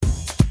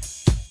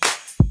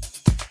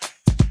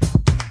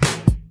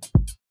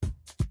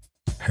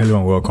Hello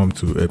and welcome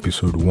to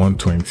episode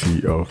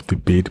 120 of the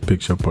Big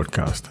Picture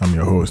Podcast. I'm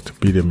your host,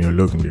 Bidemi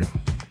Ologunde.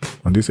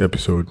 On this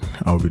episode,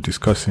 I'll be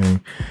discussing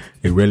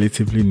a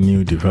relatively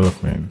new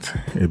development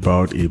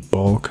about a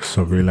bulk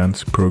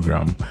surveillance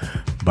program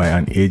by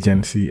an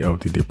agency of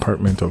the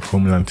Department of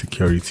Homeland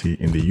Security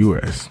in the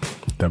US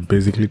that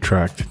basically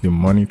tracked the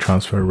money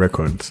transfer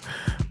records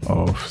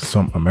of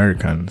some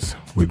Americans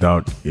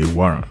without a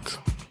warrant.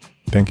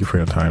 Thank you for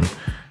your time.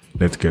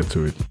 Let's get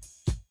to it.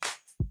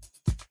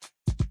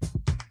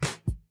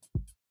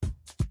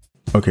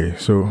 Okay,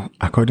 so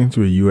according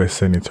to a US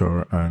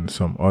senator and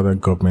some other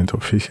government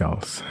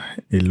officials,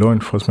 a law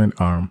enforcement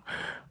arm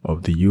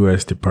of the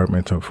US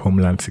Department of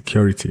Homeland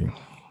Security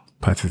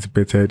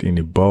participated in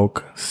a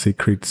bulk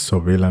secret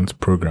surveillance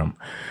program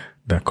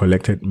that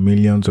collected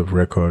millions of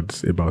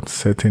records about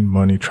certain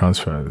money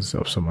transfers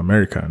of some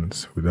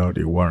Americans without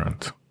a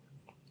warrant.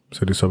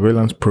 So the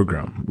surveillance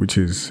program, which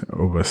is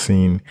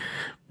overseen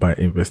by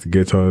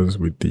investigators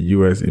with the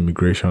US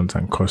Immigration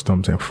and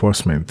Customs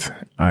Enforcement,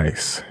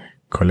 ICE,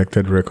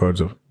 collected records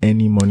of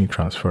any money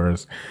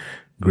transfers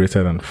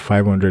greater than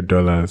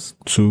 $500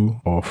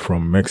 to or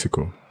from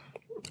Mexico.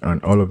 And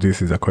all of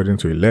this is according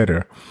to a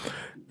letter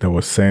that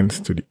was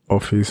sent to the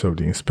Office of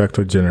the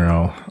Inspector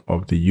General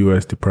of the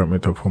U.S.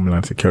 Department of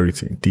Homeland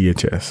Security,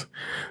 DHS,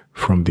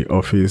 from the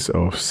office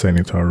of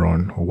Senator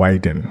Ron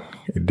Wyden,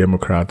 a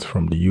Democrat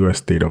from the U.S.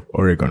 state of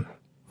Oregon.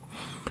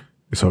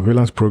 The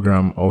surveillance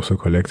program also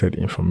collected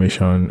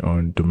information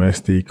on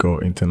domestic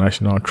or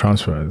international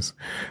transfers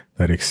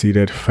that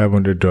exceeded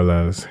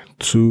 $500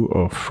 to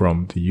or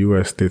from the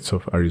U.S. states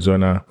of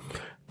Arizona,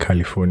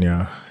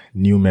 California,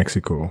 New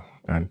Mexico,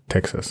 and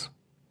Texas.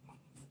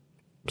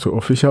 So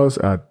officials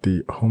at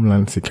the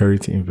Homeland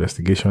Security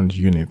Investigations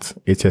Unit,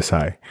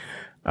 HSI,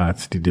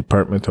 at the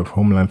Department of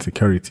Homeland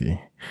Security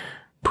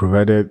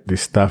provided the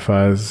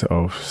staffers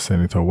of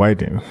Senator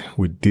Wyden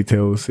with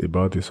details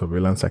about the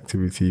surveillance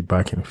activity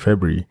back in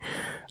February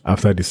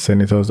after the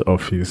senator's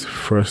office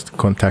first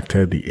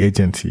contacted the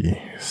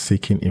agency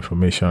seeking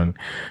information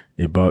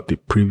about the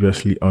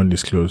previously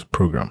undisclosed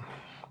program.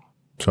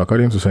 So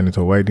according to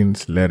Senator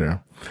Wyden's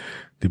letter,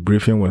 the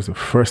briefing was the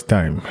first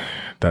time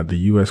that the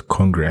U.S.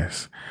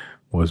 Congress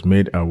was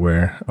made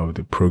aware of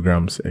the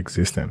program's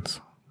existence.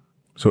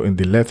 So in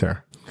the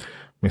letter,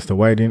 Mr.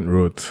 Wyden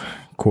wrote,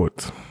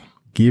 quote,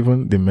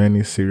 "Given the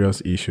many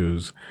serious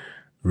issues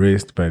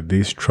raised by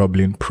this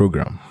troubling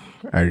program,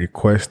 I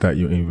request that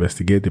you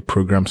investigate the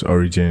program's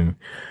origin,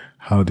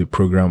 how the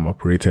program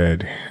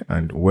operated,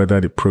 and whether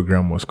the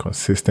program was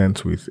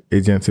consistent with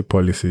agency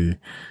policy,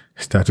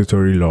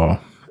 statutory law,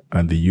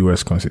 and the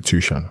U.S.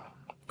 Constitution."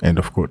 End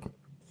of quote.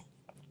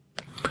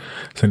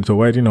 Senator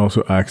Wyden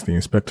also asked the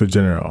Inspector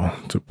General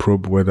to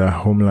probe whether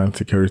Homeland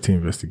Security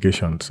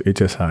Investigations,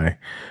 HSI,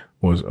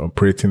 was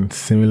operating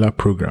similar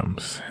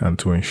programs and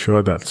to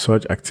ensure that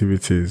such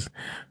activities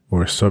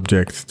were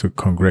subject to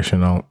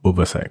congressional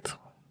oversight.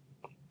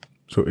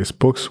 So a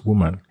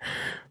spokeswoman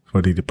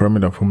for the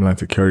Department of Homeland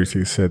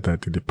Security said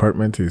that the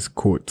department is,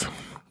 quote,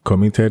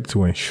 "committed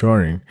to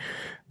ensuring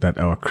that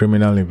our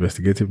criminal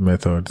investigative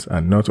methods are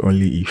not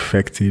only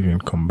effective in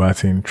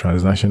combating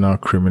transnational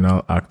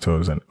criminal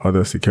actors and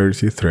other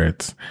security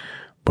threats,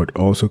 but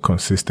also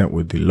consistent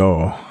with the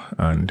law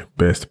and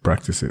best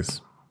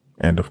practices."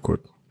 End of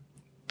quote.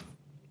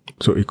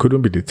 So it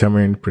couldn't be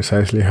determined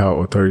precisely how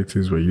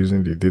authorities were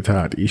using the data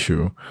at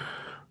issue,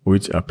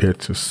 which appeared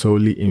to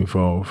solely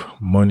involve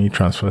money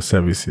transfer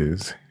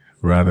services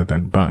rather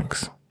than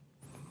banks.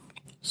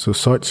 So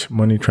such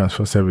money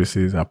transfer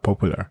services are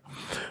popular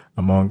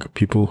among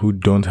people who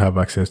don't have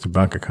access to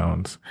bank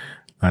accounts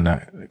and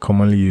are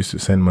commonly used to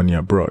send money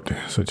abroad,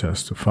 such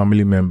as to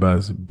family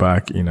members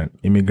back in an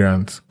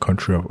immigrant's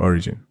country of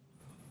origin.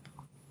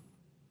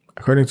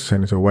 According to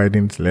Senator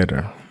Wyden's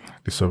letter,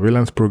 the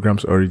surveillance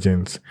program's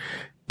origins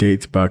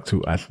date back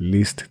to at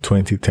least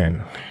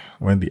 2010,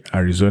 when the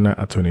Arizona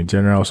Attorney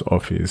General's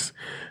office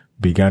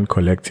began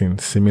collecting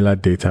similar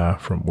data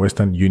from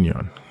Western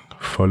Union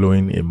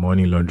following a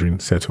money laundering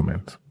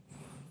settlement.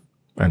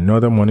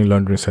 Another money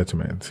laundering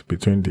settlement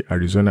between the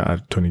Arizona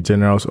Attorney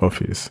General's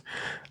office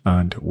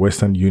and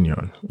Western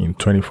Union in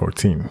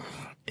 2014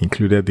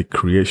 included the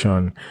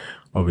creation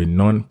of a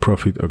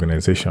non-profit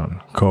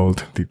organization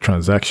called the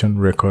Transaction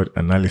Record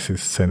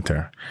Analysis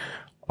Center,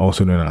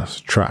 also known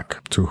as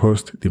TRAC, to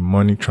host the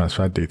money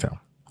transfer data.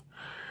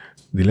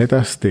 The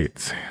letter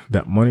states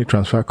that money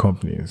transfer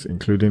companies,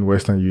 including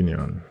Western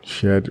Union,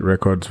 shared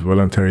records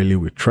voluntarily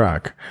with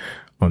TRAC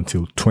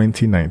until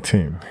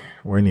 2019,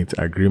 when its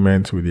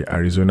agreement with the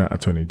Arizona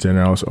Attorney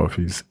General's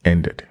office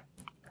ended.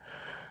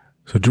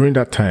 So during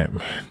that time,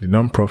 the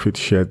nonprofit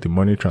shared the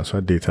money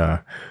transfer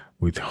data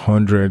with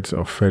hundreds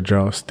of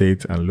federal,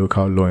 state, and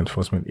local law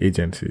enforcement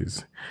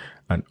agencies,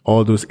 and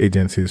all those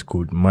agencies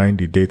could mine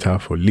the data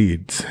for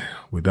leads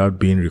without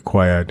being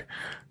required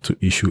to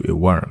issue a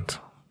warrant.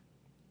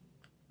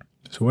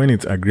 So when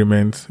its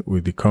agreement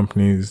with the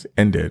companies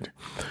ended,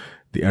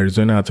 the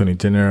Arizona Attorney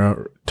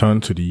General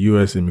turned to the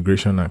U.S.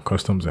 Immigration and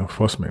Customs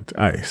Enforcement,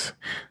 ICE,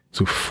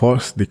 to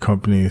force the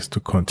companies to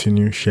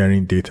continue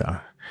sharing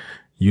data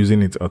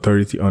using its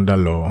authority under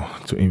law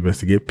to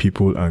investigate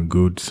people and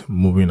goods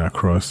moving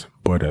across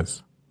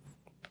borders.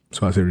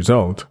 So as a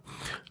result,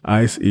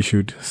 ICE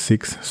issued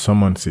 6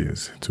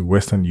 summonses to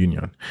Western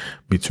Union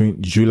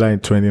between July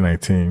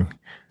 2019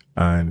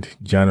 and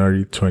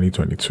January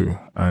 2022,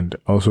 and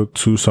also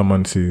 2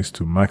 summonses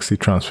to Maxi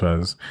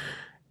Transfers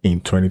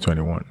in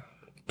 2021.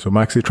 So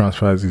Maxi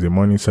Transfers is a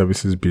money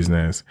services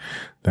business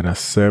that has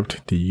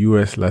served the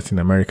US Latin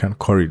American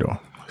corridor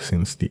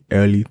since the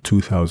early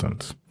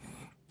 2000s.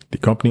 The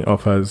company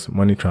offers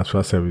money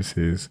transfer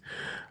services,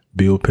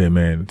 bill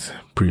payments,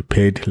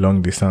 prepaid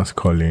long-distance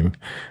calling,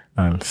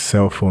 and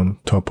cell phone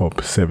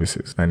top-up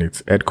services, and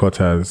its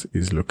headquarters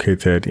is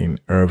located in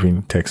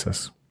Irving,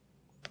 Texas.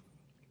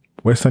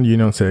 Western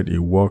Union said it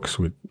works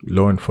with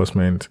law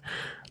enforcement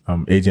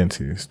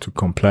agencies to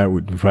comply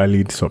with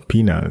valid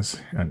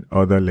subpoenas and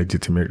other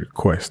legitimate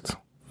requests.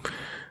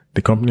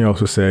 The company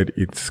also said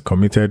it's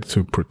committed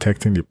to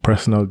protecting the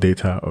personal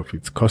data of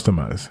its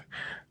customers,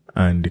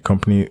 and the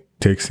company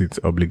takes its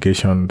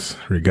obligations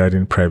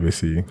regarding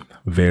privacy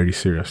very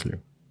seriously.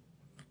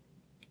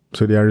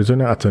 So the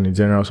Arizona Attorney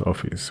General's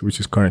office, which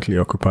is currently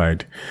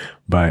occupied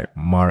by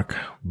Mark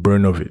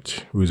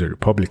Brnovich, who is a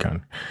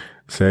Republican,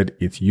 said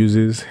it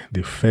uses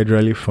the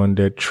federally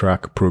funded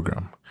TRACK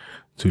program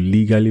to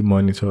legally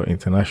monitor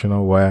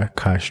international wire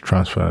cash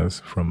transfers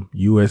from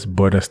U.S.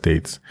 border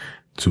states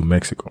to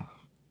Mexico.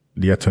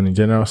 The Attorney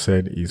General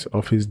said his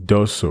office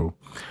does so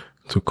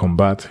to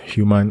combat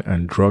human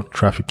and drug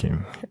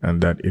trafficking,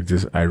 and that it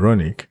is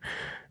ironic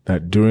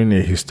that during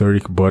a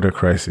historic border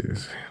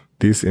crisis,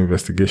 this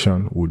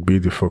investigation would be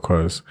the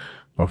focus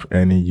of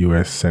any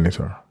U.S.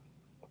 senator.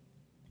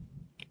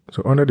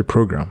 So under the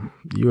program,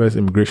 U.S.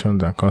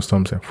 Immigration and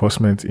Customs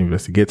Enforcement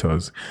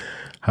investigators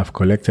have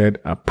collected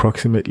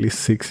approximately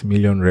 6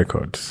 million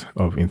records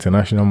of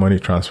international money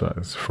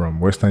transfers from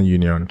Western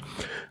Union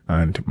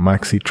and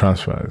Maxi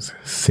Transfers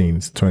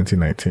since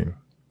 2019.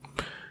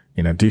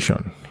 In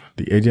addition,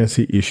 the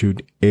agency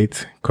issued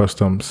 8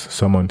 customs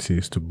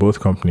summonses to both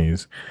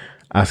companies,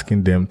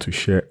 asking them to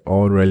share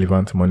all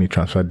relevant money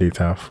transfer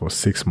data for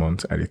 6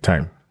 months at a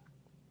time.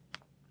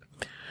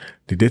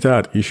 The data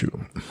at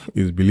issue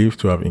is believed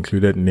to have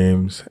included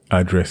names,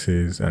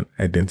 addresses, and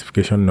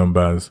identification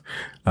numbers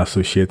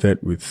associated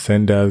with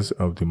senders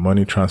of the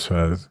money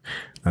transfers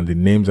and the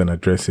names and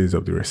addresses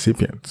of the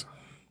recipients.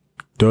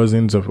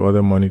 Dozens of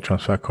other money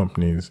transfer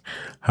companies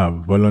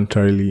have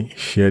voluntarily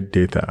shared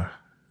data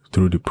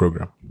through the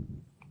program.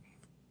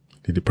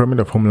 The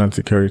Department of Homeland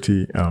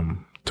Security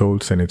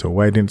told Senator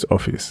Wyden's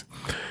office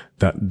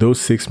that those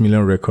 6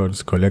 million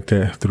records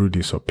collected through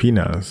the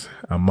subpoenas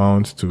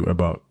amount to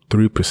about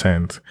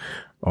 3%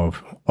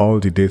 of all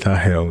the data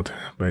held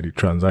by the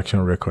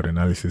Transaction Record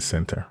Analysis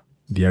Center.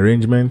 The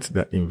arrangement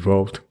that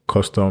involved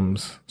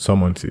customs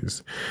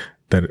summonses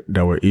that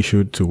were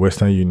issued to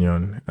Western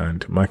Union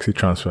and Maxi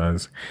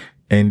Transfers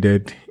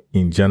ended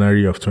in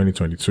January of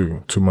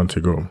 2022, 2 months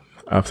ago,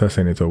 after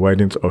Senator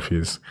Wyden's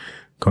office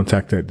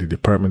contacted the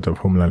Department of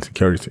Homeland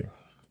Security.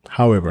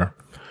 However,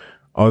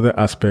 other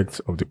aspects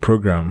of the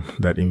program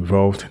that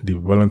involved the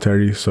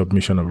voluntary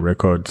submission of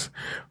records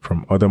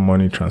from other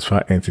money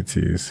transfer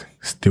entities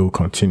still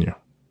continue.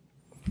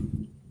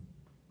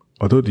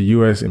 Although the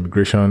U.S.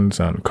 Immigration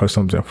and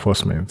Customs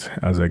Enforcement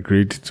has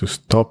agreed to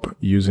stop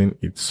using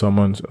its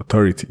summons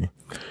authority,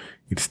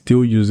 it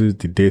still uses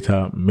the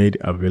data made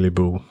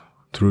available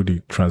through the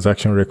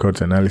Transaction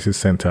Records Analysis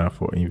Center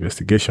for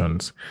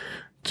Investigations,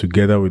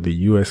 together with the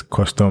U.S.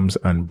 Customs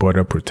and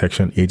Border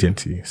Protection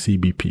Agency,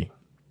 CBP.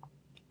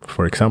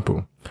 For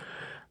example,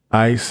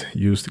 ICE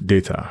used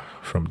data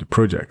from the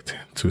project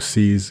to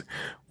seize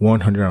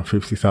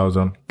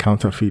 150,000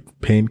 counterfeit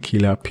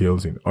painkiller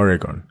pills in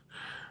Oregon,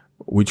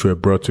 which were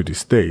brought to the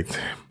state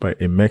by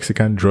a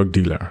Mexican drug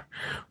dealer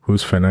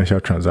whose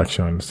financial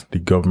transactions the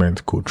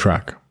government could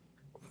track.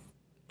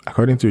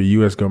 According to a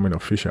U.S. government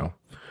official,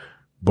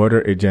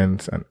 border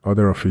agents and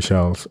other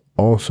officials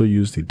also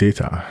use the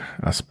data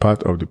as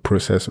part of the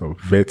process of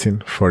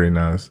vetting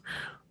foreigners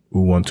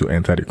who want to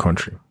enter the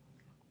country.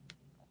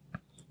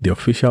 The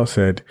official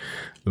said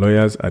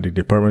lawyers at the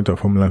Department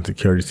of Homeland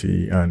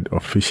Security and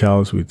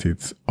officials with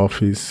its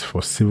Office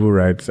for Civil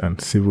Rights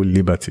and Civil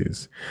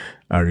Liberties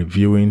are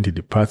reviewing the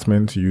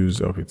department's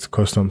use of its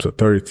customs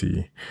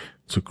authority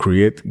to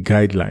create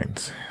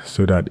guidelines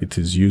so that it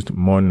is used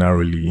more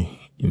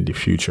narrowly in the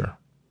future.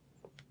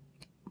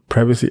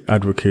 Privacy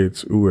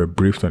advocates who were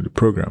briefed on the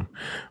program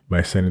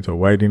by Senator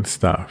Wyden's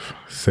staff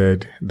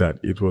said that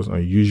it was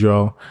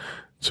unusual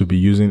to be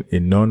using a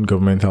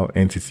non-governmental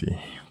entity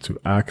to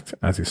act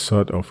as a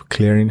sort of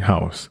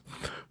clearinghouse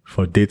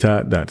for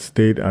data that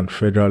state and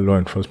federal law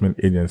enforcement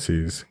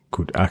agencies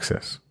could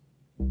access.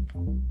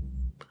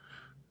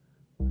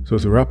 So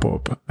to wrap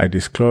up, I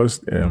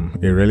disclosed a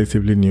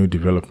relatively new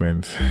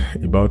development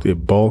about a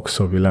bulk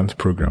surveillance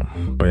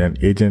program by an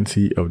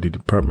agency of the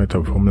Department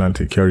of Homeland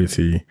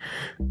Security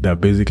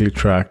that basically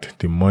tracked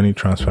the money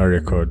transfer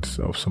records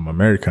of some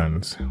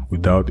Americans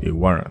without a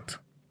warrant.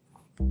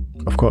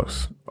 Of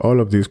course, all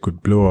of this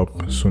could blow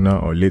up sooner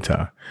or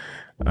later,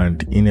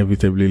 and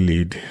inevitably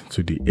lead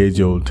to the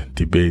age-old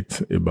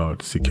debate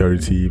about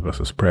security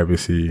versus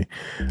privacy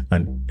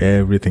and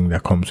everything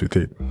that comes with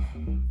it.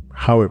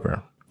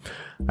 However,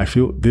 I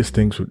feel these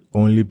things would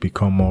only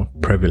become more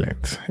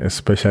prevalent,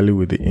 especially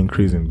with the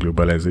increase in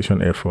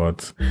globalization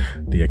efforts,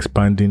 the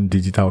expanding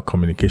digital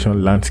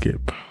communication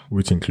landscape,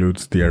 which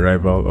includes the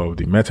arrival of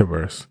the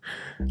metaverse,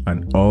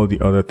 and all the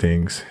other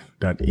things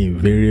that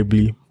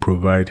invariably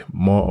provide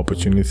more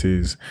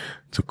opportunities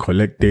to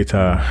collect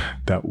data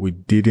that we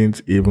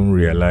didn't even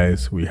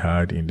realize we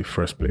had in the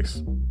first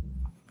place.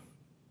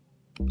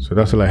 So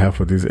that's all I have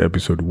for this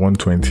episode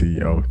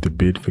 120 of the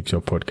Big Picture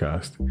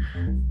Podcast.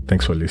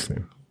 Thanks for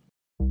listening.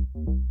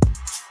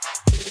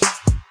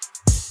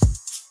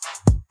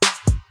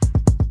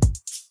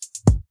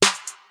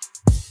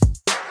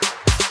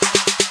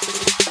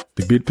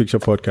 The Big Picture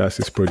Podcast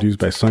is produced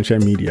by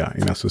Sunshine Media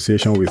in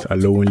association with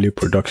Alowonle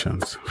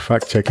Productions.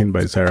 Fact-checking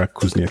by Zara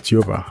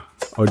Kuznetsova.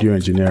 Audio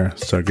engineer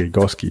Sergey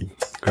Gorsky.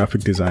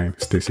 Graphic design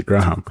Stacey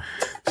Graham.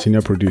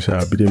 Senior producer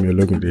Bidemi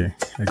Ologunde.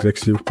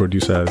 Executive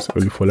producers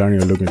Olufolari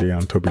Ologunde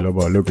and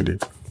Tobiloba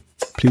Ologunde.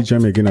 Please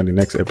join me again on the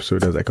next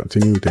episode as I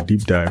continue with a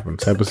deep dive on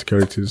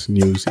cybersecurity's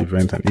news,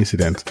 events, and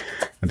incidents,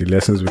 and the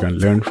lessons we can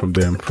learn from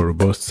them for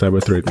robust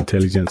cyber threat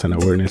intelligence and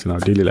awareness in our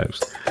daily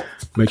lives.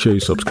 Make sure you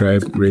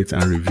subscribe, rate,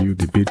 and review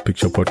the Big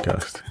Picture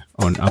Podcast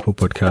on Apple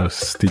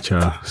Podcasts,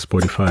 Stitcher,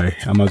 Spotify,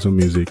 Amazon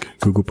Music,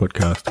 Google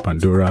Podcast,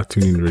 Pandora,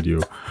 TuneIn Radio,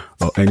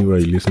 or anywhere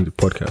you listen to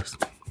podcasts.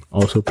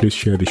 Also, please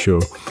share the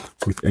show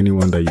with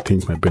anyone that you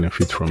think might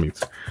benefit from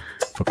it.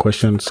 For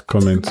questions,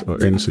 comments,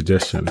 or any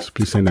suggestions,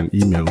 please send an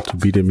email to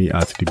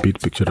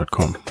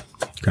bidemi@thebidpicture.com.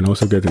 You can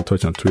also get in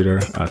touch on Twitter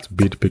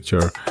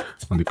 @bidpicture,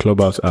 on the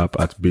Clubhouse app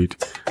 @bid,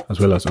 as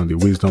well as on the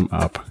Wisdom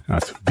app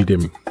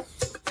 @bidemi.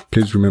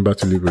 Please remember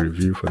to leave a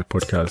review for the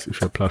podcast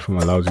if your platform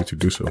allows you to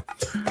do so.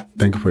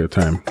 Thank you for your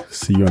time.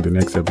 See you on the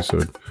next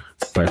episode.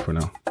 Bye for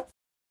now.